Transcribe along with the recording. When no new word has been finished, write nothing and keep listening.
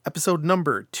Episode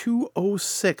number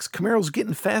 206. Camaro's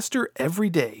getting faster every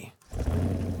day.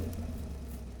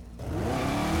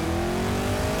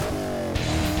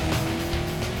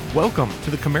 Welcome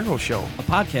to the Camaro Show, a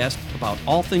podcast about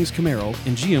all things Camaro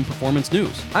and GM Performance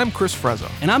News. I'm Chris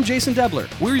Frezza. And I'm Jason Debler.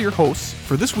 We're your hosts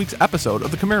for this week's episode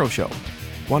of the Camaro Show.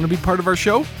 Want to be part of our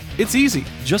show? It's easy.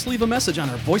 Just leave a message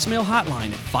on our voicemail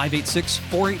hotline at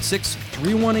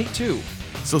 586-486-3182.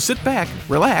 So sit back,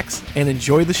 relax, and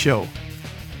enjoy the show.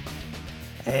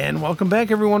 And welcome back,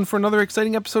 everyone, for another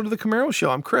exciting episode of the Camaro Show.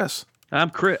 I'm Chris.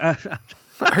 I'm Chris.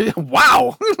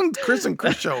 Wow! Chris and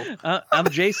Chris Show. I'm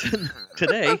Jason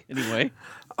today, anyway.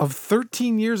 Of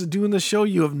 13 years of doing the show,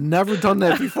 you have never done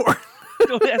that before.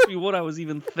 Don't ask me what I was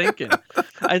even thinking.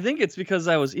 I think it's because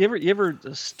you ever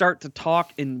start to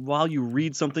talk, and while you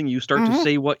read something, you start to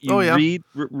say what you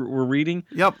we're reading?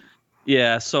 Yep.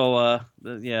 Yeah, so,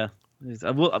 yeah.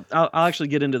 I'll actually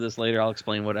get into this later. I'll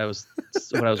explain what I was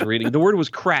reading. The word was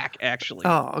crack, actually.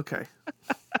 Oh, okay.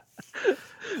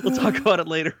 We'll talk about it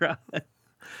later on.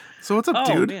 So what's up,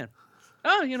 dude? Man.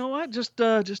 Oh, you know what? Just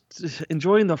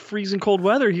enjoying the freezing cold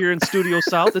weather here in Studio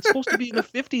South. It's supposed to be in the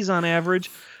 50s on average,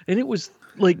 and it was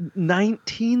like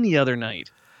 19 the other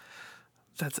night.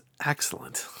 That's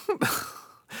excellent.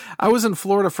 I was in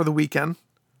Florida for the weekend.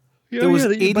 Yeah, it was by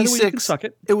the way, 86. you can suck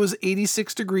it. It was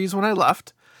 86 degrees when I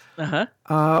left.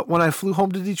 Uh-huh. When I flew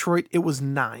home to Detroit, it was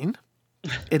 9.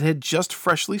 It had just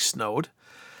freshly snowed,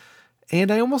 and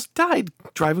I almost died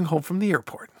driving home from the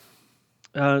airport.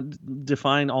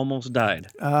 Define almost died.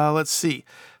 Let's see.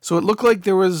 So it looked like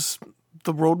the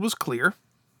road was clear,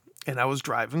 and I was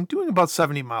driving, doing about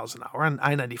 70 miles an hour on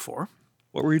I-94.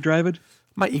 What were you driving?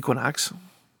 My Equinox.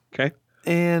 Okay.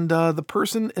 And the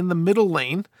person in the middle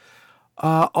lane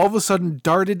all of a sudden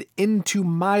darted into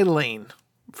my lane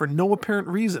for no apparent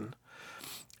reason.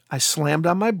 I slammed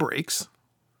on my brakes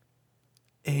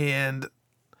and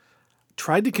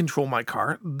tried to control my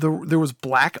car. There was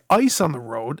black ice on the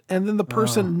road, and then the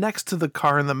person next to the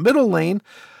car in the middle lane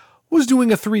was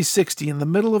doing a 360 in the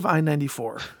middle of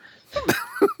I-94.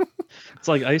 It's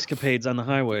like ice capades on the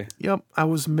highway. Yep, I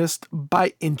was missed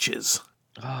by inches.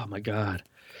 Oh, my God.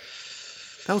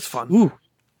 That was fun. Ooh.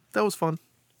 That was fun.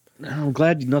 I'm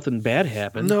glad nothing bad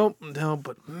happened. No,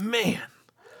 but man,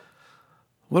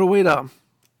 what a way to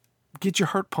get your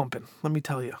heart pumping, let me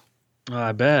tell you.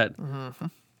 I bet. Mm-hmm.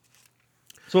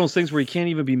 It's one of those things where you can't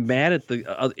even be mad at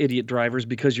the idiot drivers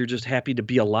because you're just happy to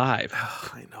be alive.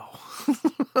 I know.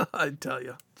 I tell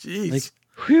you. Jeez. Like,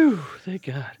 whew, thank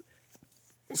God.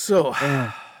 So,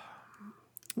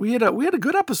 we had a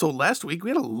good episode last week.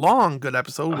 We had a long, good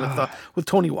episode with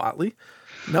Tony Watley.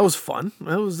 And that was fun.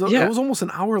 It was almost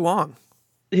an hour long.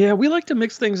 Yeah, we like to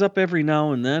mix things up every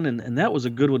now and then, and that was a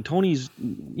good one. Tony's,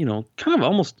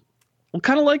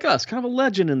 kind of like us, kind of a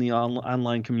legend in the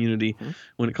online community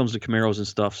when it comes to Camaros and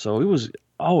stuff. So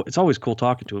it's always cool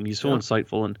talking to him. He's so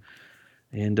insightful,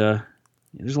 and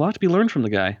there's a lot to be learned from the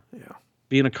guy. Yeah,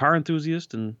 being a car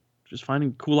enthusiast and just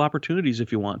finding cool opportunities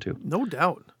if you want to. No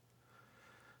doubt.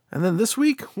 And then this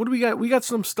week, what do we got? We got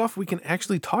some stuff we can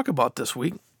actually talk about this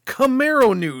week.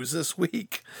 Camaro news this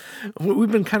week.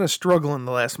 We've been kind of struggling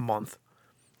the last month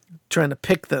trying to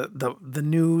pick the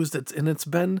news it's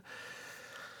been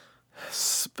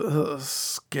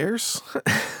scarce.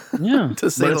 Yeah,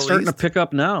 to say but it's starting to pick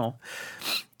up now.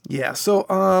 Yeah, so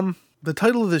the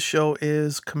title of this show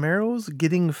is Camaro's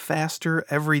Getting Faster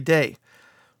Every Day.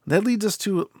 That leads us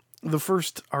to the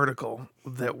first article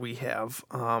that we have.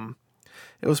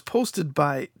 It was posted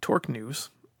by Torque News,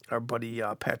 our buddy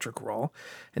Patrick Rawl,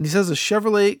 and he says a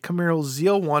Chevrolet Camaro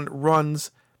ZL1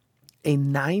 runs a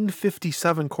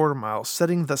 957 quarter mile,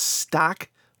 setting the stock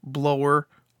blower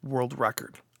world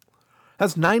record.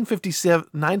 That's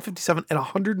 957 at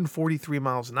 143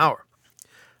 miles an hour.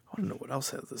 I want to know what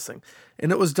else has this thing.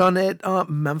 And it was done at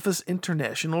Memphis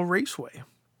International Raceway.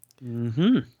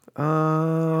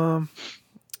 Mm-hmm.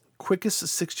 Quickest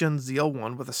 6-gen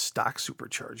ZL1 with a stock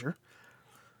supercharger.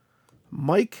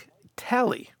 Mike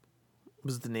Talley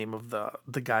was the name of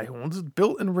the guy who owns it.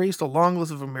 Built and raced a long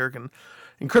list of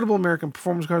incredible American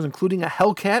performance cars, including a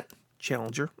Hellcat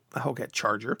Challenger, a Hellcat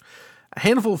Charger, a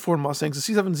handful of Ford Mustangs, a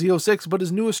C7 Z06, but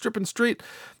his newest strip and straight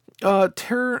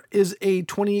Terror is a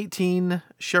 2018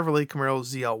 Chevrolet Camaro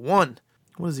ZL1.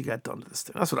 What has he got done to this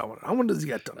thing? That's what I wanted. What does he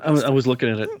got done to this I was looking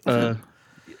at it.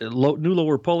 New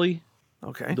lower pulley.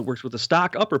 Okay. That works with a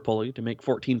stock upper pulley to make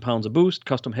 14 pounds of boost,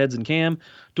 custom heads and cam,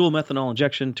 dual methanol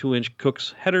injection, 2-inch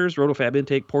Cook's headers, rotofab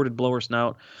intake, ported blower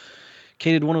snout,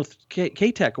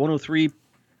 K-Tech 103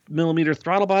 millimeter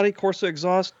throttle body, Corsa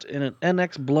exhaust, and an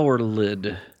NX blower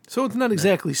lid. So it's not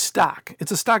exactly stock.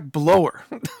 It's a stock blower.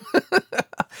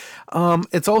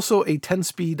 It's also a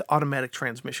 10-speed automatic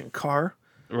transmission car.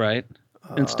 Right.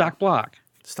 And stock block.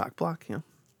 Stock block, yeah.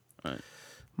 Right.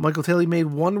 Michael Taylor made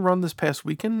one run this past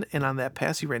weekend, and on that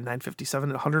pass, he ran 9:57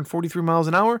 at 143 miles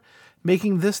an hour,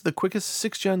 making this the quickest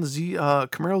 6th-gen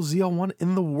Camaro ZL1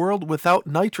 in the world without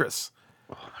nitrous.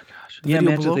 Oh, my gosh. Yeah,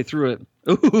 imagine if they threw it.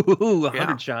 Ooh,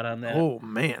 100 shot on that. Oh,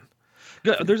 man.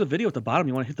 There's a video at the bottom.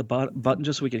 You want to hit the button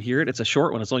just so we can hear it? It's a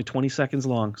short one. It's only 20 seconds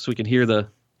long, so we can hear the...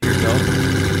 Here we go.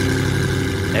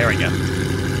 There we go.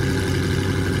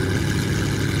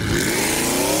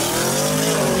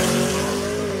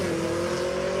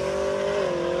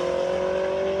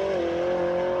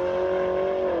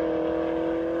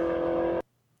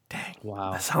 Dang.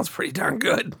 Wow. That sounds pretty darn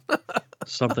good.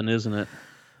 Something, isn't it?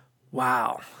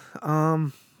 Wow.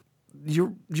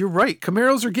 You're right.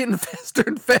 Camaros are getting faster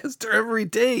and faster every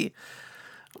day.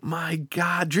 My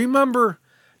God. Do you remember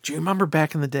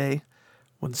back in the day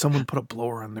when someone put a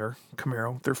blower on their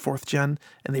Camaro, their 4th gen,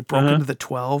 and they broke into the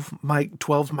 12? My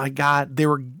God, they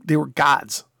were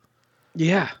gods.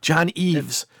 Yeah. John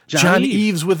Eves. John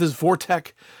Eves with his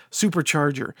Vortec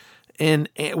supercharger. And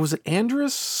was it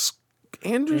Andrews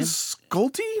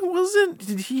Schulte? Was it?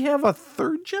 Did he have a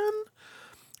 3rd gen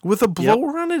with a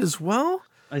blower on it as well?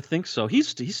 I think so. He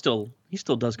still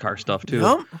does car stuff too.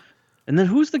 Yep. And then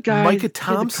who's the guy? Micah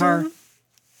Thompson.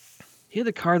 He had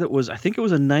the car that was, I think it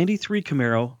was a 93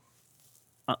 Camaro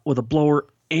with a blower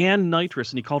and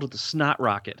nitrous, and he called it the Snot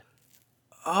Rocket.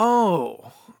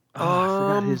 Oh. I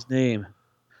forgot his name.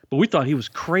 But we thought he was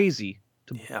crazy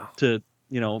to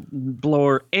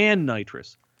blower and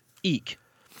nitrous. Eek.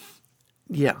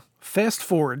 Yeah. Fast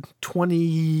forward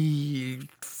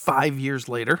 25 years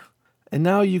later, and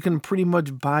now you can pretty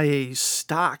much buy a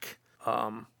stock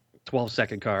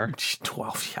 12-second car.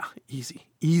 12, yeah.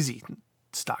 Easy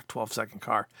stock 12-second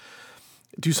car.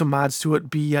 Do some mods to it,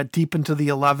 be deep into the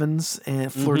 11s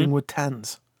and flirting with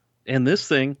 10s. And this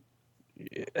thing...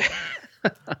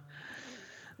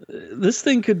 this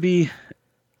thing could be,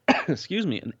 excuse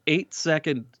me, an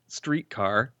 8-second street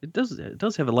car. It does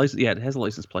have a license. Yeah, it has a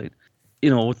license plate.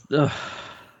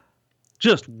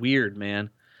 Just weird, man.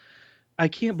 I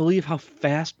can't believe how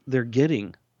fast they're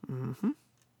getting. Mm-hmm.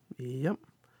 Yep.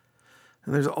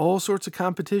 And there's all sorts of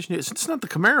competition. It's not the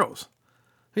Camaros.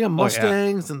 They got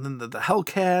Mustangs and then the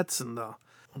Hellcats and the...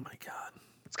 Oh, my God.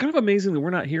 It's kind of amazing that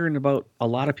we're not hearing about a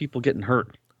lot of people getting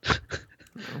hurt.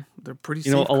 They're pretty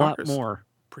safe cars. A lot more.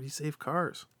 Pretty safe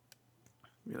cars.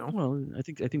 Well, I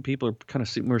think people are kind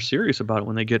of more serious about it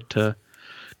when they get to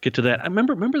that. I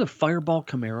remember the Fireball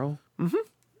Camaro. Mm-hmm.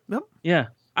 Yep. Yeah,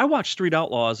 I watched Street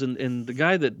Outlaws, and the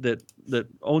guy that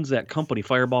owns that company,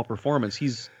 Fireball Performance,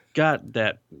 he's got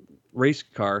that race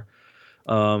car,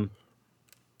 and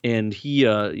he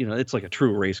it's like a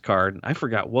true race car. And I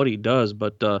forgot what he does,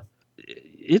 but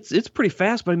it's pretty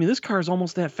fast. But I mean, this car is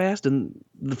almost that fast, and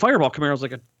the Fireball Camaro is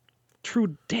like a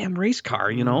true damn race car,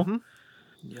 Mm-hmm.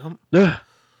 Yep. Ugh.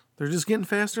 They're just getting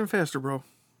faster and faster, bro.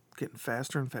 Getting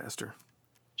faster and faster.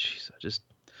 Jeez,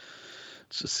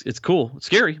 it's cool. It's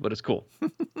scary, but it's cool.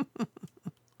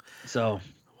 So,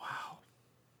 wow.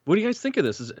 What do you guys think of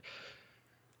this? Are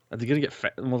they going to get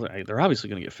well, they're obviously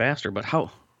going to get faster, but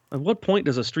at what point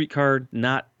does a street car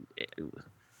not?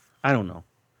 I don't know.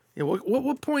 Yeah.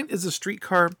 What point is a street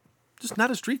car just not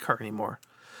a street car anymore?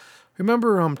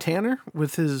 Remember Tanner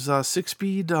with his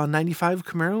 6-speed 95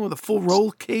 Camaro with a full roll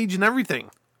cage and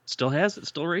everything? Still has it.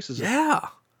 Still races it. Yeah.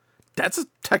 That's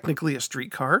technically a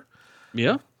street car.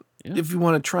 Yeah. If you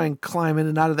want to try and climb in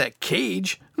and out of that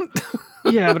cage.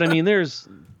 Yeah, but I mean,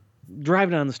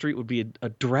 driving on the street would be a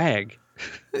drag.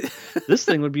 This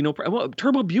thing would be no problem. Well,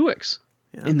 turbo Buicks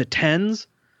in the 10s.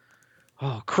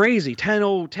 Oh, crazy.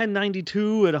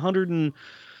 1092 at 100 and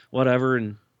whatever.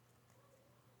 And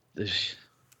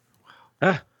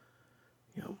I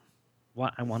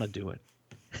want to do it.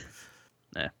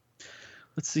 Nah.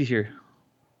 Let's see here.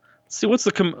 Let's see what's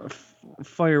the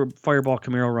Fireball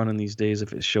Camaro running these days.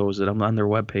 If it shows it, I'm on their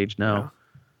webpage now. Yeah.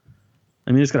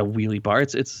 I mean, it's got a wheelie bar.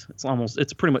 It's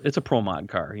pretty much a pro mod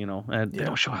car, And they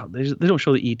don't show they don't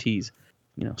show the ETs,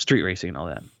 street racing and all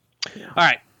that. Yeah. All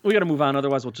right, we got to move on.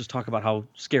 Otherwise, we'll just talk about how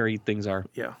scary things are.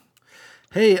 Yeah.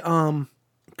 Hey, Camaro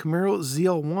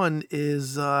ZL1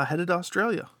 is headed to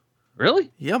Australia. Really?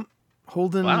 Yep.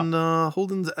 Holden's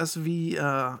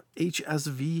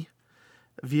HSV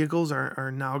vehicles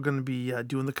are now going to be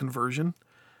doing the conversion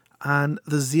on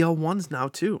the ZL1s now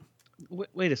too.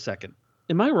 Wait a second.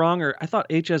 Am I wrong, or I thought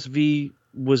HSV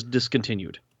was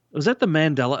discontinued? Was that the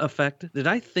Mandela effect? Did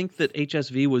I think that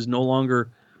HSV was no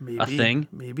longer a thing?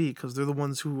 Maybe, because they're the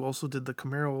ones who also did the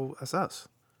Camaro SS.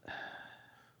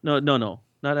 No,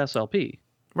 not SLP.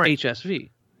 Right. HSV.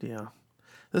 Yeah.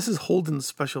 This is Holden's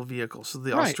special vehicle, so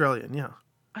the Right. Australian, yeah.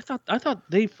 I thought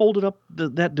they folded up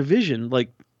that division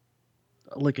like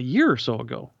a year or so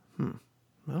ago. I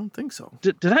don't think so.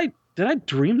 Did I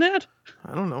dream that?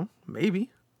 I don't know. Maybe.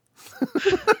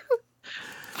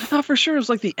 I thought for sure it was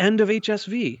like the end of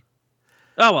HSV.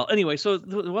 Oh well. Anyway,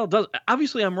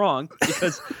 obviously I'm wrong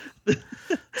because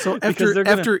So because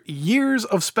after years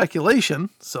of speculation,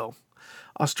 so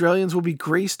Australians will be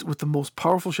graced with the most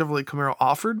powerful Chevrolet Camaro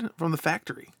offered from the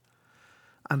factory.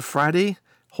 On Friday,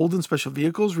 Holden Special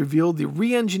Vehicles revealed the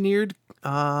re-engineered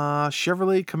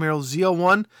Chevrolet Camaro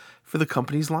ZL1 for the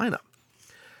company's lineup.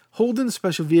 Holden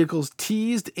Special Vehicles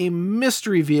teased a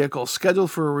mystery vehicle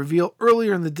scheduled for a reveal early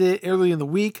in the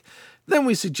week. Then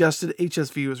we suggested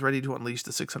HSV was ready to unleash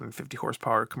the 650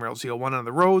 horsepower Camaro ZL1 on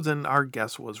the roads, and our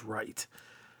guess was right.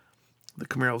 The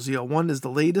Camaro ZL1 is the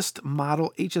latest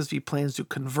model HSV plans to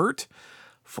convert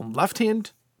from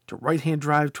left-hand to right-hand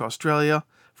drive for Australia,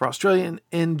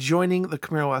 and joining the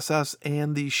Camaro SS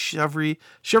and the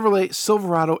Chevrolet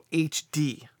Silverado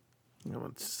HD.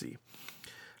 Let's see.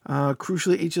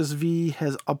 Crucially, HSV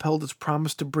has upheld its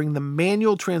promise to bring the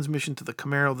manual transmission to the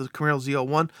Camaro. The Camaro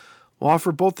ZL1 will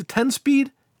offer both the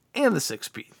 10-speed and the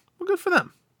 6-speed. Well, good for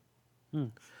them.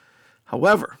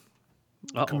 However,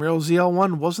 the Camaro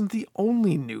ZL1 wasn't the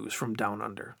only news from Down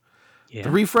Under. Yeah.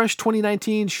 The refreshed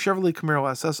 2019 Chevrolet Camaro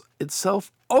SS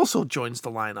itself also joins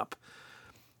the lineup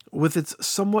with its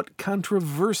somewhat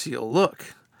controversial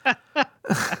look.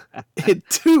 It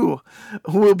too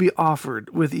will be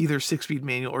offered with either 6-speed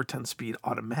manual or 10-speed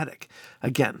automatic.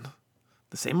 Again,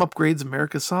 the same upgrades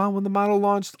America saw when the model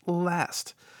launched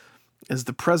last. As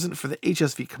the present for the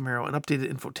HSV Camaro, an updated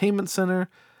infotainment center,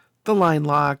 the line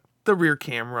lock, the rear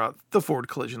camera, the forward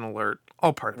collision alert,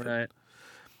 all part of it.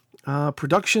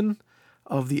 Production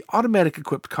of the automatic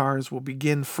equipped cars will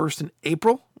begin first in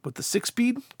April, with the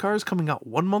 6-speed cars coming out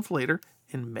 1 month later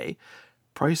in May.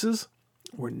 Prices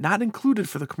were not included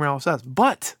for the Camaro SS,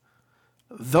 but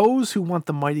those who want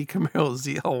the mighty Camaro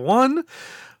ZL1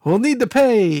 will need to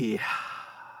pay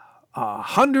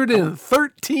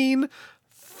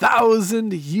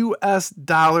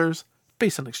 $113,000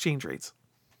 based on exchange rates.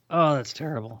 Oh, that's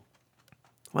terrible.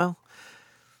 Well,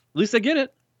 at least they get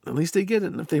it. And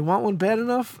if they want one bad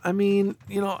enough, I mean,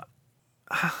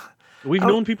 we've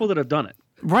known people that have done it.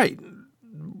 Right.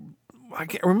 I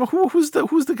can't remember who's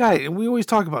the guy, and we always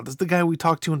talk about this. The guy we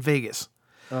talked to in Vegas.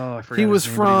 Oh, I forgot. He was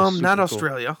from not cool.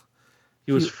 Australia.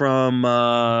 He was from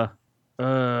I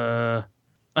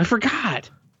forgot.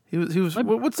 He was.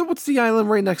 What's the island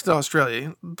right next to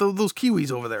Australia? Those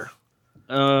Kiwis over there.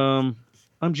 I'm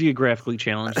geographically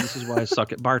challenged. This is why I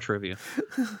suck at bar trivia.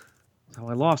 That's how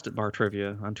I lost at bar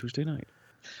trivia on Tuesday night.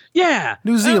 Yeah,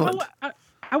 New Zealand.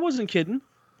 I wasn't kidding.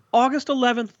 August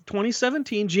 11th,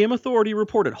 2017, GM Authority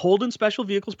reported Holden Special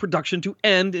Vehicles production to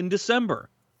end in December.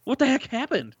 What the heck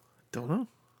happened? Don't know.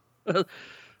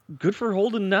 Good for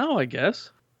Holden now, I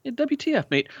guess. Yeah,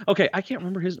 WTF, mate. Okay, I can't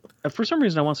remember his... for some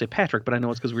reason, I want to say Patrick, but I know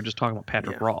it's because we were just talking about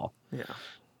Patrick Rawl. Yeah.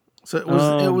 So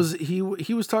he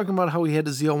was talking about how he had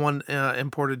a ZL1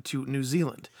 imported to New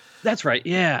Zealand. That's right,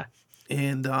 yeah.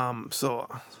 And so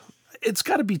it's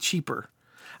got to be cheaper.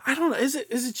 I don't know. Is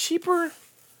it cheaper?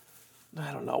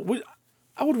 I don't know.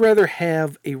 I would rather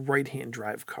have a right-hand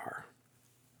drive car.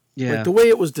 Yeah. Like the way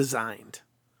it was designed.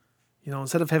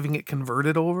 Instead of having it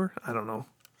converted over. I don't know.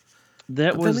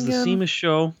 That was the SEMA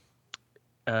show,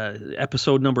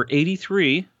 episode number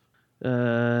 83.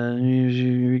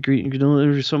 You can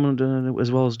deliver someone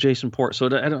as well as Jason Port. So it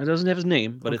doesn't have his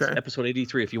name, but It's episode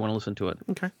 83 if you want to listen to it.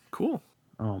 Okay, cool.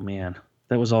 Oh, man.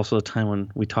 That was also the time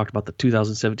when we talked about the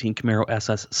 2017 Camaro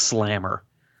SS Slammer.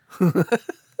 God.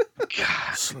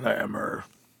 Slammer.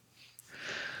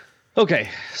 Okay,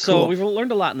 so cool. We've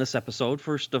learned a lot in this episode.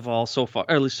 First of all,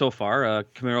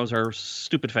 Camaros are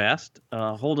stupid fast.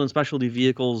 Holden Specialty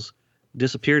Vehicles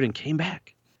disappeared and came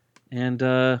back. And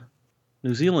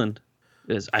New Zealand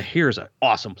is an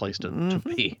awesome place to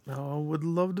be. Oh, would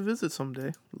love to visit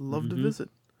someday. Love to visit.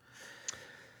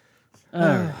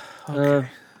 Okay.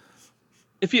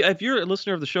 If you're a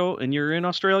listener of the show and you're in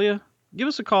Australia, give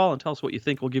us a call and tell us what you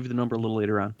think. We'll give you the number a little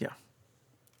later on. Yeah.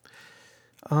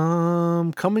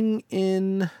 Coming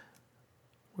in.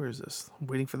 Where is this? I'm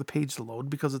waiting for the page to load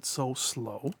because it's so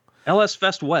slow. LS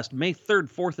Fest West, May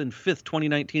 3rd, 4th, and 5th,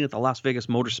 2019 at the Las Vegas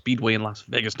Motor Speedway in Las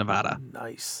Vegas, Nevada.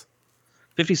 Nice.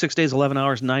 56 days, 11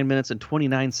 hours, 9 minutes, and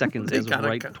 29 seconds as of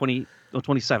right.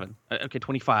 27. Okay,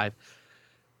 25.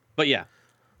 But yeah.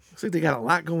 Looks like they got a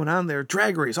lot going on there.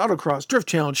 Drag race, autocross, drift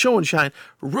challenge, show and shine,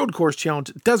 road course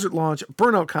challenge, desert launch,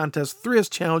 burnout contest, 3S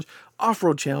challenge,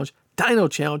 off-road challenge, Dyno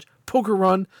Challenge, Poker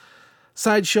Run,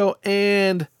 Sideshow,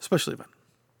 and Special Event.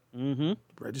 Mm-hmm.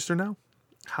 Register now.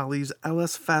 Holly's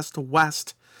LS Fest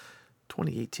West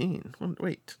 2018.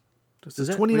 Wait. This is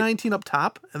 2019 up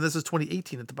top, and this is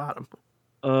 2018 at the bottom.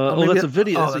 That's a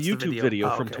video. Oh, that's a YouTube video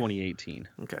from okay. 2018.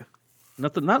 Okay.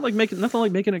 Nothing like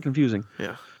making it confusing.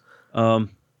 Yeah.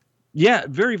 Yeah,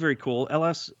 very, very cool.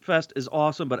 LS Fest is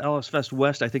awesome, but LS Fest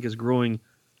West, I think, is growing.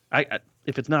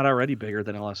 If it's not already bigger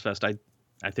than LS Fest, I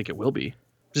think it will be.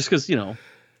 Just because, they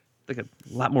got a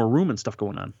lot more room and stuff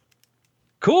going on.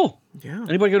 Cool. Yeah.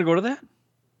 Anybody going to go to that?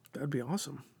 That'd be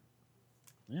awesome.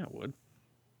 Yeah, it would.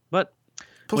 But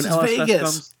plus when it's LS Vegas. Fest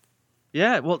comes,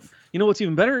 yeah, well, what's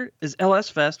even better is LS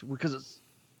Fest because it's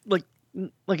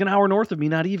like an hour north of me,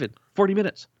 not even 40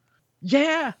 minutes.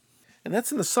 Yeah. And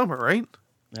that's in the summer, right?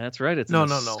 That's right. It's no.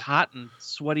 hot and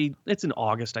sweaty. It's in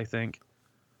August, I think.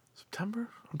 September?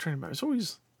 I'm trying to remember. It's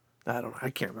always, I don't know. I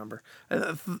can't remember.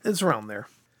 It's around there.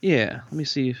 Yeah. Let me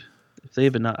see if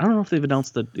they've announced. I don't know if they've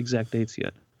announced the exact dates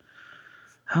yet.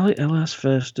 Holly LS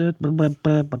Fest. LS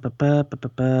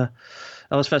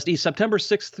Fest East, September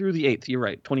 6th through the 8th. You're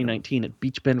right. 2019 at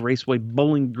Beach Bend Raceway,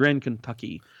 Bowling Green,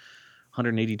 Kentucky.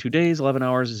 182 days, 11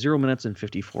 hours, 0 minutes, and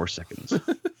 54 seconds.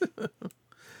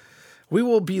 We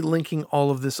will be linking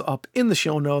all of this up in the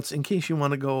show notes in case you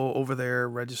want to go over there,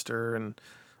 register, and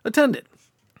attend it.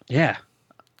 Yeah.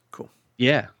 Cool.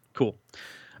 Yeah. Cool.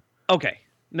 Okay.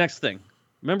 Next thing.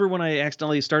 Remember when I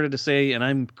accidentally started to say, and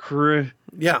I'm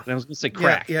yeah. And I was going to say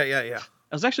crack. Yeah.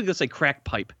 I was actually going to say crack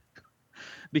pipe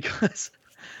because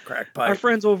crack pipe. Our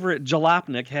friends over at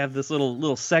Jalopnik have this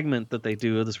little segment that they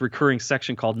do, this recurring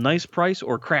section called Nice Price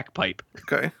or Crack Pipe.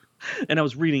 Okay. And I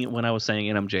was reading it when I was saying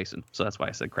it. I'm Jason, so that's why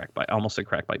I said crack pipe. I almost said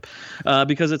crack pipe,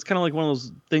 because it's kind of like one of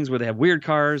those things where they have weird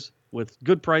cars with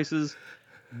good prices,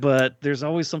 but there's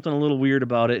always something a little weird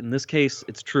about it. In this case,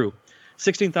 it's true.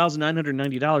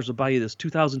 $16,990 will buy you this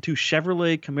 2002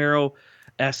 Chevrolet Camaro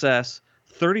SS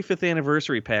 35th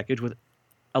anniversary package with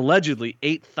allegedly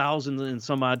 8,000 and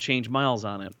some odd change miles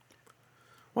on it.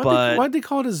 Why'd they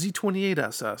call it a Z28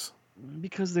 SS?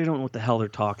 Because they don't know what the hell they're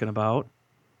talking about.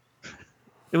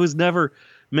 It was never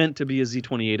meant to be a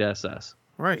Z28 SS.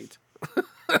 Right.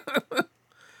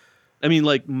 I mean,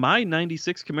 like my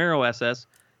 96 Camaro SS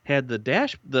had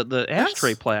the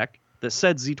ashtray plaque that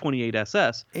said Z28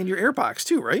 SS. And your airbox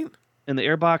too, right? And the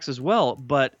airbox as well,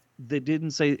 but it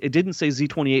didn't say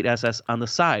Z28 SS on the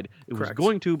side. It Correct. was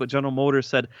going to, but General Motors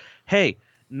said, hey,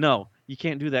 no, you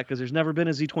can't do that because there's never been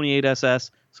a Z28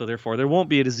 SS, so therefore there won't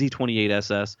be a Z28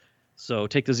 SS. So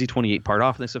take the Z28 part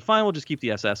off. And they said, fine, we'll just keep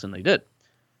the SS, and they did.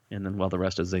 And then, well, the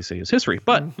rest, as they say, is history.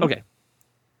 But, okay,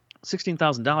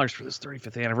 $16,000 for this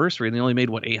 35th anniversary, and they only made,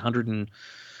 800 and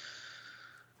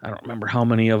I don't remember how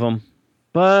many of them.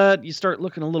 But you start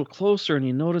looking a little closer, and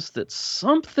you notice that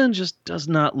something just does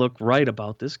not look right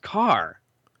about this car.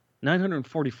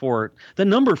 944. The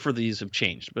number for these have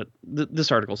changed, but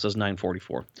this article says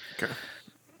 944. Okay.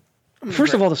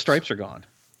 First of all, the stripes are gone.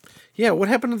 Yeah, what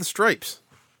happened to the stripes?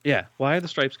 Yeah, why are the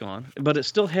stripes gone? But it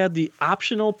still had the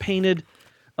optional painted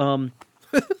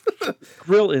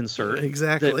grill insert.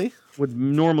 Exactly. That would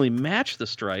normally match the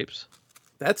stripes.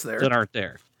 That's there. That aren't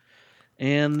there.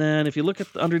 And then if you look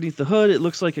at underneath the hood, it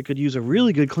looks like it could use a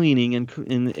really good cleaning, and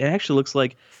it actually looks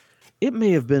like it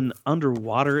may have been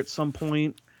underwater at some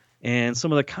point. And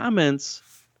some of the comments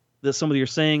that somebody are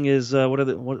saying is,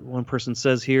 what one person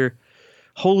says here,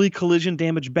 holy collision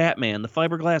damage Batman. The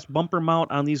fiberglass bumper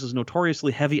mount on these is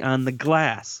notoriously heavy on the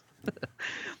glass.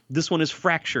 This one is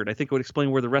fractured. I think it would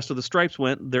explain where the rest of the stripes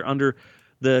went. They're under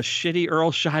the shitty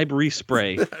Earl Scheib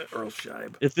respray. Earl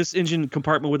Scheib. If this engine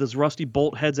compartment with its rusty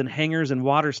bolt heads and hangers and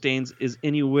water stains is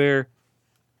anywhere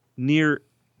near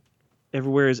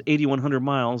everywhere is 8,100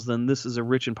 miles, then this is a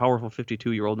rich and powerful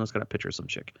 52-year-old, and it's got a picture of some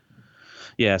chick.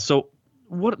 Yeah, so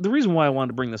the reason why I wanted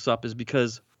to bring this up is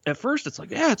because at first it's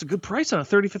like, yeah, it's a good price on a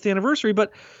 35th anniversary,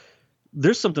 but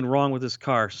there's something wrong with this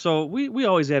car. So we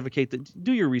always advocate that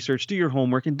do your research, do your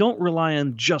homework, and don't rely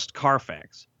on just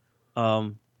Carfax.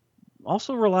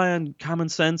 Also rely on common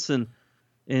sense and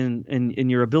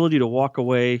your ability to walk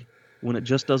away when it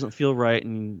just doesn't feel right,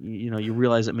 and you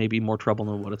realize it may be more trouble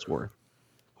than what it's worth.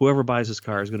 Whoever buys this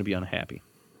car is going to be unhappy.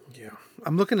 Yeah,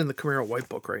 I'm looking in the Camaro White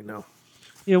Book right now.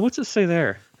 Yeah, what's it say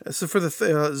there? So for the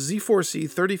Z4C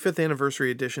 35th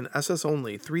Anniversary Edition, SS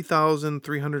only,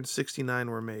 3,369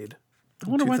 were made. I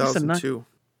wonder why they said why did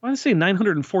they say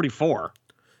 944?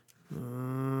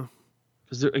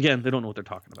 Because again, they don't know what they're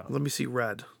talking about. Let me see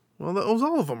red. Well,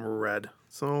 all of them were red.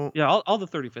 So yeah, all the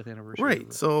 35th anniversary.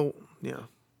 Right. So yeah,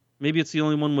 maybe it's the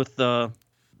only one with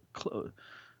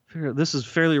This is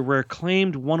fairly rare.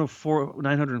 Claimed one of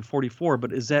 944,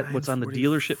 but is that what's on the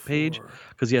dealership page? 944.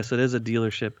 Because yes, it is a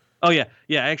dealership. Oh yeah,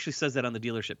 it actually says that on the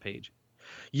dealership page.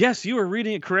 Yes, you are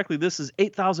reading it correctly. This is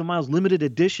 8,000 miles limited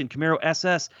edition Camaro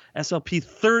SS SLP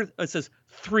third. It says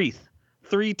 3th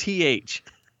 3TH.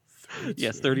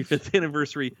 Yes, 35th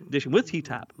anniversary edition with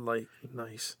T-top. Like,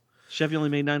 nice. Chevy only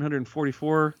made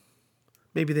 944.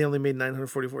 Maybe they only made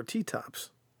 944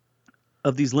 T-tops.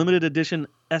 Of these limited edition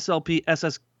SLP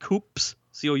SS Coupes,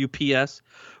 COUPS,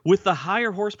 with the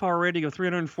higher horsepower rating of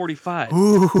 345.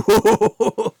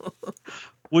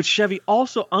 Which Chevy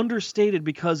also understated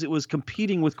because it was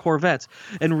competing with Corvettes.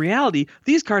 In reality,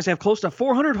 these cars have close to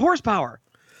 400 horsepower.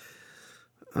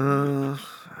 I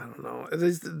don't know.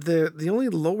 The only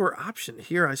lower option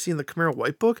here I see in the Camaro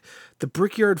White Book, the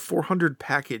Brickyard 400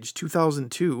 package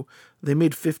 2002, they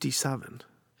made 57.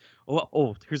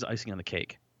 Oh, here's the icing on the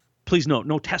cake. Please note,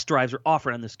 no test drives are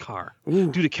offered on this car.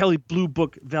 Ooh. Due to Kelley Blue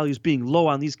Book values being low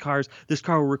on these cars, this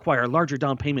car will require a larger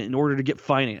down payment in order to get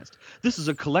financed. This is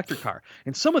a collector car,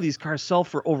 and some of these cars sell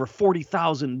for over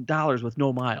 $40,000 with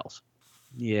no miles.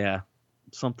 Yeah,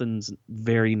 something's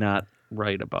very not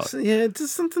right about it. Yeah, it's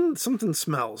just something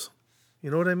smells.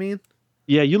 You know what I mean?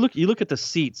 Yeah, you look at the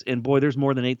seats, and boy, there's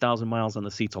more than 8,000 miles on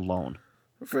the seats alone.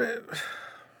 The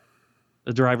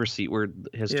driver's seat where it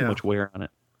has too much wear on it.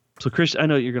 So, Chris, I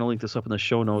know you're going to link this up in the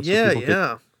show notes.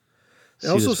 Yeah. It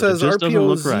also says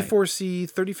RPO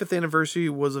Z4C 35th anniversary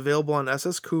was available on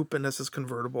SS Coupe and SS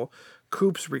Convertible.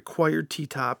 Coupes required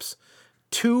T-tops.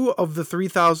 2 of the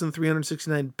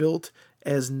 3,369 built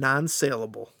as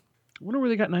non-saleable. I wonder where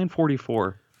they got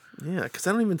 944. Yeah, because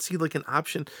I don't even see like an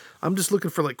option. I'm just looking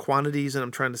for like quantities, and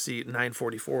I'm trying to see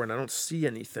 944, and I don't see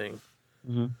anything.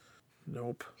 Mm-hmm.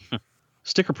 Nope.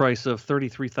 Sticker price of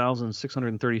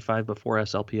 $33,635 before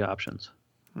SLP options.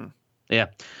 Yeah.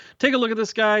 Take a look at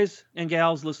this, guys and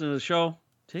gals listening to the show.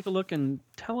 Take a look and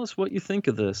tell us what you think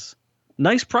of this.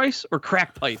 Nice price or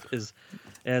crack pipe, as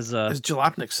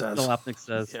Jalopnik says. Jalopnik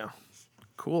says. Yeah.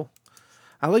 Cool.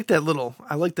 I like that little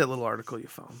article you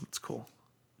found. It's cool.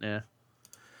 Yeah.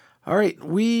 All right.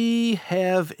 We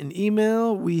have an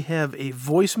email. We have a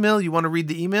voicemail. You want to read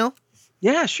the email?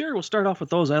 Yeah, sure. We'll start off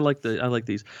with those. I like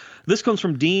these. This comes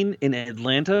from Dean in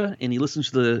Atlanta, and he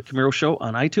listens to the Camaro show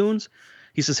on iTunes.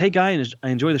 He says, "Hey, guy, I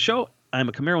enjoy the show. I'm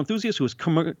a Camaro enthusiast who is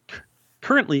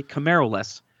currently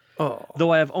Camaro-less. Oh.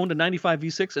 Though I have owned a 95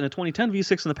 V6 and a 2010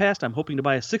 V6 in the past, I'm hoping to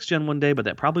buy a 6th gen one day, but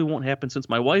that probably won't happen since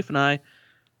my wife and I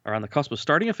are on the cusp of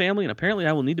starting a family, and apparently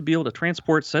I will need to be able to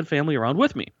transport said family around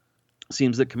with me.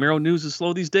 Seems that Camaro news is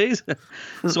slow these days,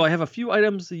 so I have a few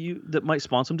items that might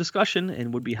spawn some discussion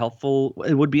and would be helpful.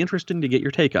 It would be interesting to get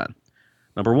your take on.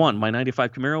 Number 1, my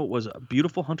 95 Camaro was a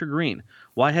beautiful hunter green.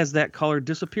 Why has that color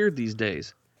disappeared these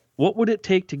days? What would it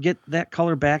take to get that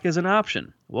color back as an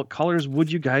option? What colors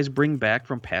would you guys bring back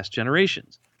from past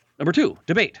generations? Number 2,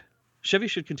 debate. Chevy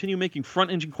should continue making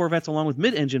front-engine Corvettes along with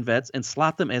mid-engine Vettes and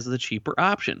slot them as the cheaper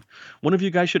option. One of you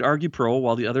guys should argue pro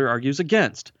while the other argues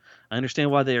against. I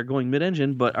understand why they are going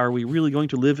mid-engine, but are we really going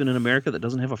to live in an America that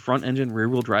doesn't have a front-engine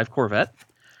rear-wheel drive Corvette?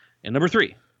 And number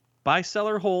 3, buy, sell,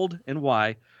 or hold, and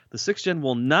why the 6th gen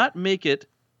will not make it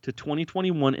to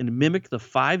 2021 and mimic the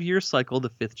 5-year cycle the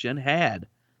 5th gen had.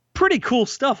 Pretty cool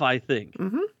stuff, I think.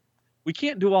 Mm-hmm. We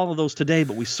can't do all of those today,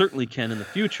 but we certainly can in the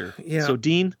future. Yeah. So,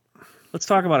 Dean, let's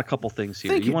talk about a couple things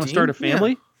here. You want to start a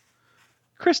family? Yeah.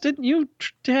 Chris, didn't you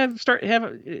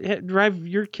drive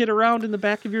your kid around in the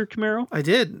back of your Camaro? I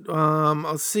did.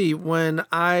 Let's see. When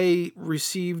I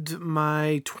received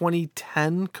my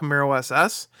 2010 Camaro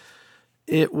SS,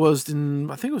 it was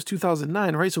I think it was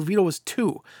 2009, right? So Vito was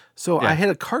 2. So I had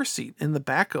a car seat in the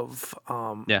back of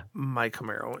my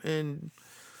Camaro, and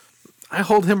I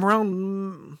hauled him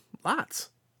around lots.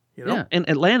 You know? Yeah, and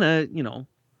Atlanta, it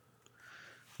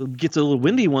gets a little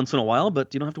windy once in a while,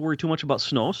 but you don't have to worry too much about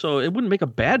snow, so it wouldn't make a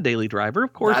bad daily driver.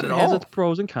 Of course, it has its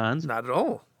pros and cons. Not at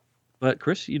all. But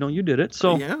Chris, you did it,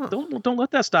 so don't let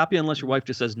that stop you unless your wife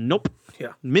just says nope.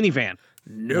 Yeah, minivan.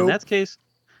 Nope. In that case,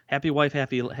 happy wife,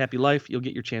 happy life. You'll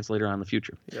get your chance later on in the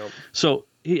future. Yep. So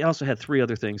he also had 3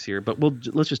 other things here, but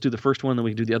let's just do the first one, then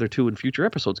we can do the other 2 in future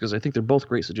episodes because I think they're both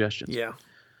great suggestions. Yeah.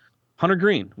 Hunter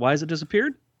Green. Why has it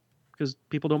disappeared? Because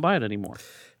people don't buy it anymore.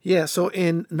 Yeah, so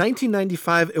in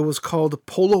 1995, it was called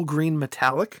Polo Green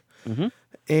Metallic,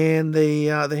 and they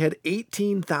had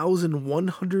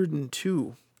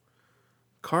 18,102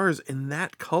 cars in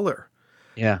that color.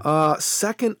 Yeah.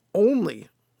 Second only.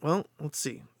 Well, let's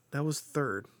see. That was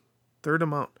third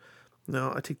amount.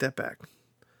 No, I take that back.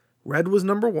 Red was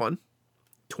number 1,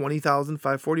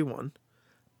 20,541.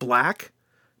 Black,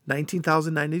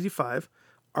 19,985.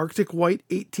 Arctic White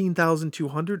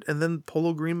 18,200, and then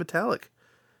Polo Green Metallic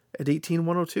at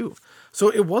 18,102. So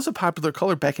it was a popular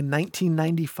color back in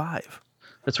 1995.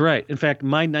 That's right. In fact,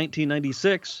 my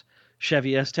 1996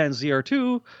 Chevy S10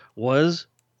 ZR2 was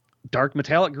dark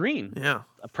metallic green. Yeah.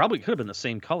 Probably could have been the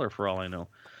same color for all I know.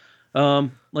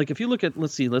 Like if you look at,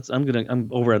 I'm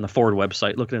over on the Ford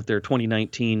website looking at their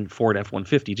 2019 Ford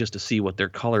F-150 just to see what their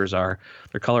colors are,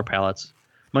 their color palettes.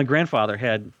 My grandfather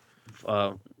had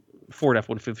Ford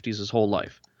F-150s his whole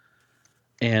life.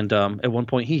 And at one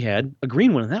point he had a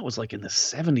green one, and that was like in the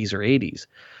 70s or 80s.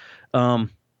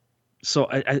 So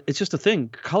it's just a thing.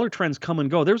 Color trends come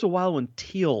and go. There was a while when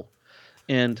teal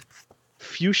and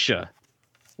fuchsia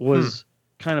was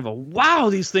kind of a, wow,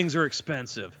 these things are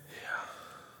expensive. Yeah.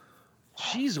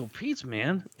 Jeez, oh Pete's,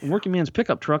 man. Working man's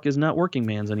pickup truck is not working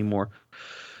man's anymore.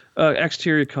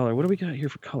 Exterior color. What do we got here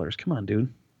for colors? Come on,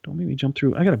 dude. Don't make me jump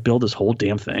through. I got to build this whole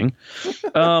damn thing.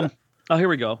 Oh, here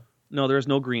we go. No, there is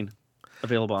no green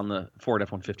available on the Ford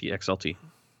F-150 XLT.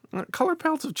 Color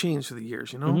palettes have changed through the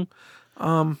years, you know.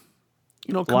 Mm-hmm.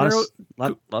 Camaro,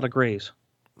 a lot of grays.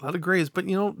 A lot of grays, but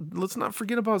let's not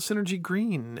forget about Synergy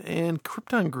Green and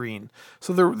Krypton Green.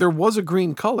 So there was a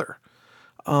green color.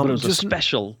 But it was a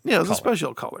special. Yeah, it was a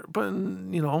special color. But I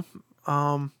don't know.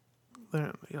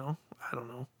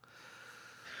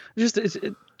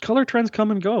 Color trends come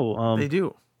and go. They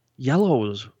do.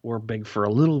 Yellows were big for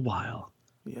a little while.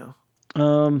 Yeah.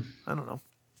 I don't know.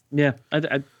 Yeah,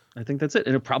 I think that's it.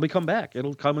 It'll probably come back.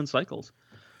 It'll come in cycles,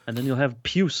 and then you'll have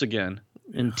puce again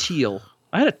and teal.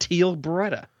 I had a teal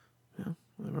Beretta. Yeah, I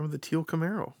remember the teal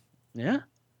Camaro. Yeah,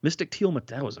 Mystic Teal.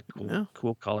 That was a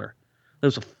cool color. That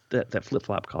was that flip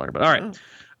flop color. But all right,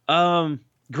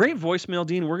 great voicemail,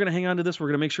 Dean. We're gonna hang on to this. We're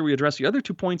gonna make sure we address the other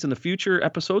 2 points in the future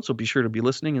episodes. So be sure to be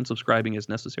listening and subscribing as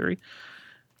necessary.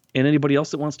 And anybody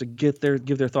else that wants to give their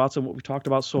thoughts on what we talked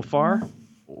about so far,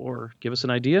 or give us an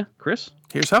idea, Chris.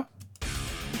 Here's how.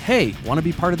 Hey, want to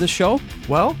be part of this show?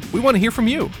 Well, we want to hear from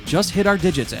you. Just hit our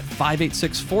digits at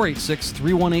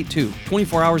 586-486-3182,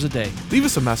 24 hours a day. Leave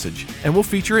us a message, and we'll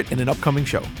feature it in an upcoming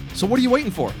show. So what are you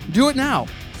waiting for? Do it now.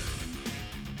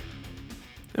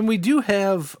 And we do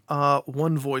have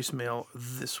one voicemail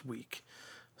this week.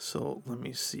 So let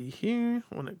me see here.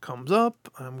 When it comes up,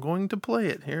 I'm going to play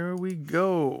it. Here we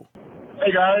go.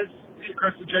 Hey, guys. Hey,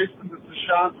 Chris and Jason. This is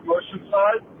Sean from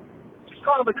Oceanside. Just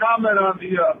calling to comment on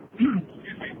the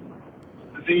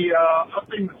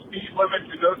upping the speed limit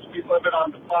to no speed limit on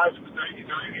the 5 and the 99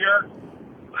 here.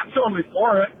 I'm totally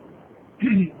for it.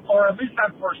 Or at least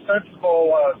I'm for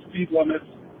sensible speed limits.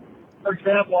 For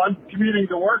example, I'm commuting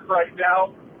to work right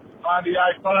now on the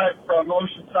I-5 from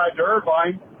Oceanside to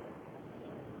Irvine,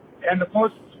 and the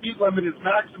posted speed limit is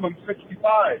maximum 65.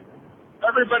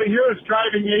 Everybody here is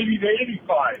driving 80 to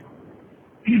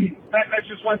 85. That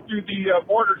just went through the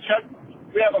border check.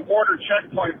 We have a border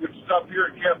checkpoint, which is up here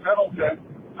at Camp Pendleton.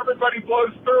 Everybody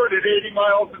blows through it at 80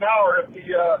 miles an hour if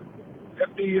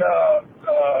the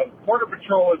Border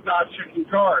Patrol is not checking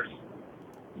cars.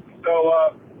 So,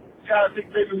 I think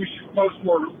maybe we should post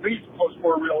more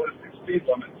realistic speed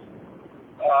limits.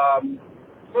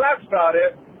 So that's about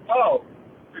it. Oh,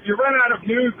 if you run out of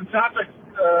news and topics,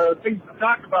 things to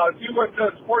talk about, do what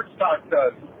Sports Talk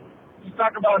does. You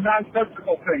talk about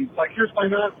nonsensical things. Like, here's my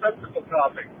nonsensical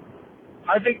topic.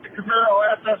 I think the Camaro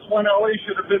SS1LE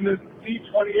should have been the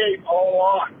Z28 all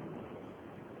along.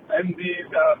 And the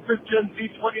 5th Gen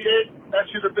Z28, that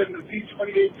should have been the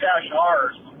Z28-R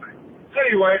or something.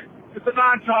 Anyway, it's a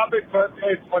non-topic, but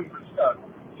hey, it's fun for stuff.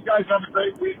 You guys have a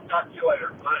great week. Talk to you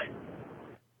later. Bye.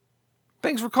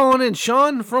 Thanks for calling in,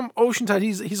 Sean from Oceanside.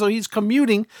 He's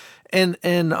commuting, and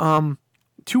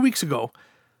 2 weeks ago,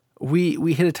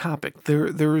 we hit a topic.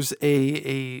 There's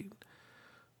a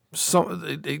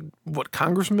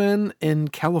congressman in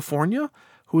California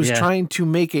who is trying to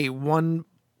make a one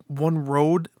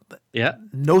road,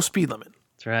 no speed limit.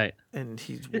 That's right, and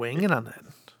he's weighing in on that.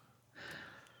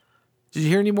 Did you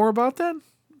hear any more about that?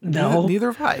 No,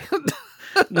 neither have I.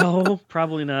 No,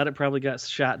 probably not. It probably got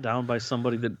shot down by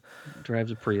somebody that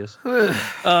drives a Prius.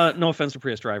 No offense to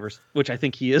Prius drivers, which I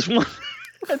think he is one.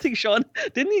 I think Sean,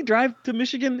 didn't he drive to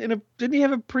Michigan didn't he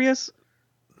have a Prius?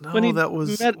 No, that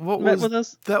was met with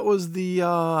us. That was the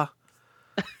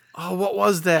what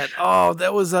was that? Oh,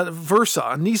 that was a Versa,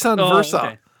 a Nissan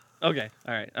Versa. Okay,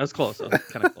 all right. I was close. I was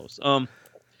kind of close.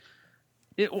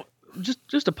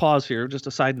 Just a pause here, just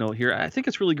a side note here. I think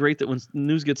it's really great that when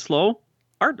news gets slow,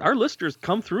 our listeners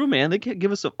come through, man. They can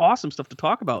give us some awesome stuff to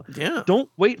talk about. Yeah. Don't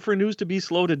wait for news to be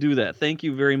slow to do that. Thank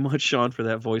you very much, Sean, for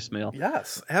that voicemail.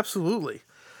 Yes, absolutely.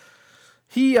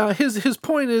 He his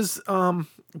point is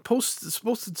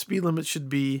posted speed limit should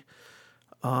be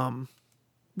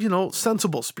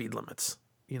sensible speed limits.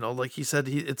 Like he said,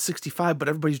 it's 65, but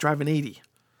everybody's driving 80.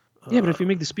 Yeah, but if you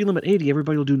make the speed limit 80,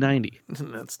 everybody will do 90.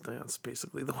 That's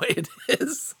basically the way it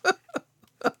is.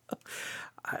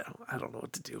 I don't know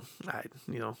what to do.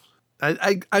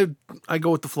 I go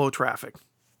with the flow of traffic.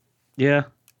 Yeah.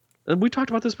 We talked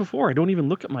about this before. I don't even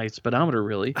look at my speedometer,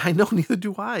 really. I know, neither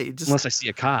do I. Unless I see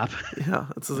a cop. Yeah,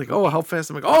 it's like, oh, how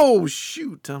fast am I? Oh,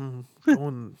 shoot, I'm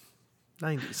going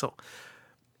 90. So,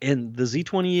 and the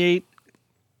Z28,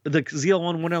 the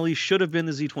ZL1 1LE should have been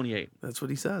the Z28. That's what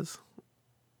he says.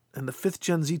 And the 5th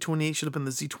gen Z28 should have been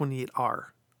the Z28R.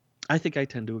 I think I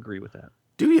tend to agree with that.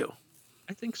 Do you?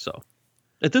 I think so.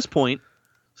 At this point,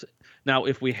 now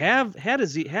if we had a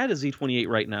Z28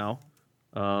 right now,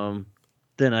 and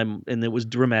it was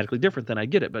dramatically different, then I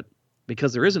get it. But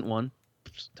because there isn't one,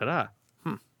 ta-da.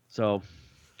 So,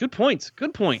 good points.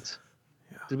 Good points.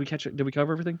 Yeah. Did we catch it? Did we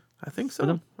cover everything? I think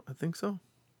so. I think so. All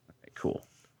right, cool.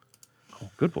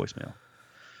 Good voicemail.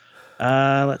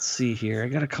 Let's see here. I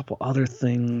got a couple other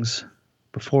things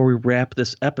before we wrap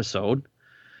this episode.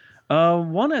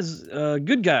 One is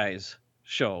Good Guys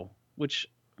show, which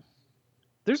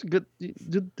there's a good.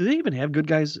 Do they even have Good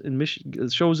Guys in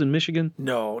shows in Michigan?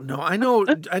 No. I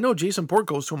know Jason Port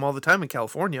goes to them all the time in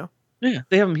California. Yeah,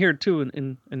 they have them here too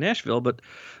in Nashville. But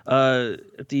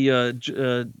at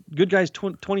the Good Guys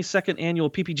 22nd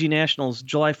annual PPG Nationals,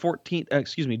 July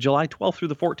 12th through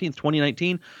the 14th,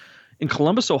 2019, in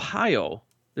Columbus, Ohio,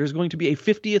 there's going to be a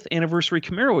 50th anniversary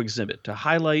Camaro exhibit to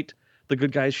highlight the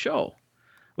Good Guys show,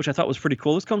 which I thought was pretty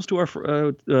cool. This comes to us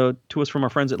from our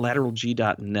friends at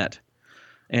lateralg.net.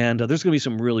 And there's going to be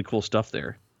some really cool stuff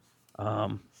there.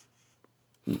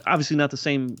 Obviously not the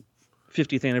same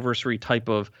 50th anniversary type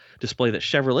of display that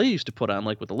Chevrolet used to put on,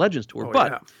 like with the Legends Tour,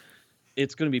 but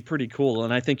it's going to be pretty cool.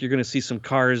 And I think you're going to see some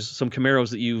cars, some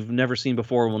Camaros that you've never seen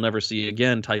before and will never see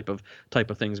again type of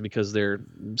things, because they're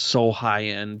so high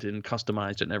end and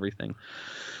customized and everything.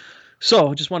 So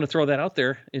I just want to throw that out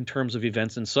there in terms of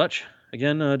events and such.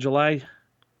 Again, July,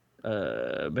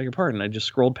 beg your pardon, I just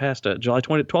scrolled past it. July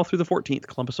 12th through the 14th,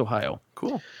 Columbus, Ohio.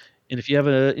 Cool. And if you have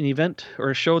an event or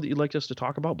a show that you'd like us to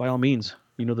talk about, by all means,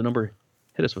 you know the number.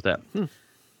 Hit us with that. And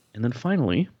then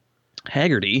finally,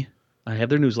 Haggerty. I have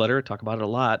their newsletter. I talk about it a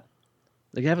lot.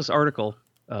 They have this article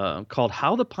called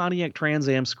 "How the Pontiac Trans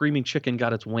Am Screaming Chicken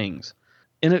Got Its Wings,"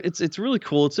 and it's really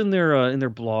cool. It's in their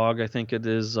blog, I think it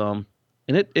is, and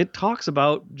it talks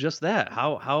about just that,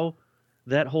 how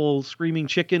that whole screaming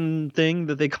chicken thing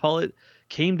that they call it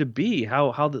came to be.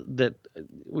 How that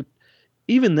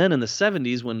even then in the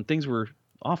 70s, when things were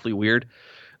awfully weird,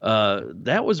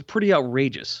 that was pretty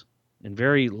outrageous and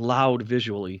very loud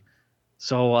visually.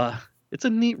 So it's a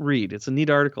neat read. It's a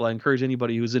neat article. I encourage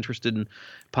anybody who's interested in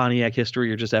Pontiac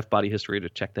history or just F-body history to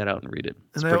check that out and read it.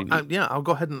 It's pretty neat. I'll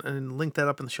go ahead and link that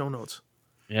up in the show notes.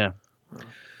 Yeah.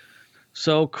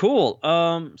 So cool.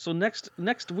 So next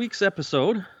week's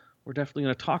episode, we're definitely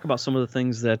going to talk about some of the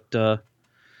things that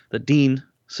Dean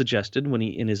suggested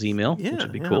in his email, which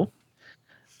would be cool.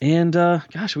 And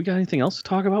gosh, we got anything else to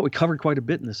talk about? We covered quite a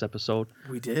bit in this episode.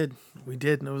 We did,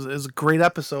 and it was a great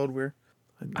episode.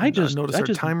 I noticed our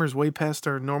timer's way past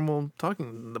our normal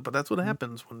talking, but that's what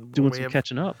happens when doing some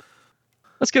catching up.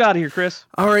 Let's get out of here, Chris.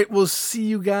 All right, we'll see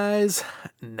you guys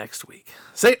next week.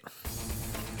 Say it.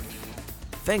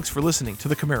 Thanks for listening to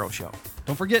The Camaro Show.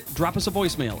 Don't forget, drop us a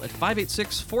voicemail at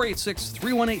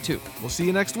 586-486-3182. We'll see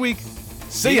you next week.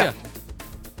 See ya.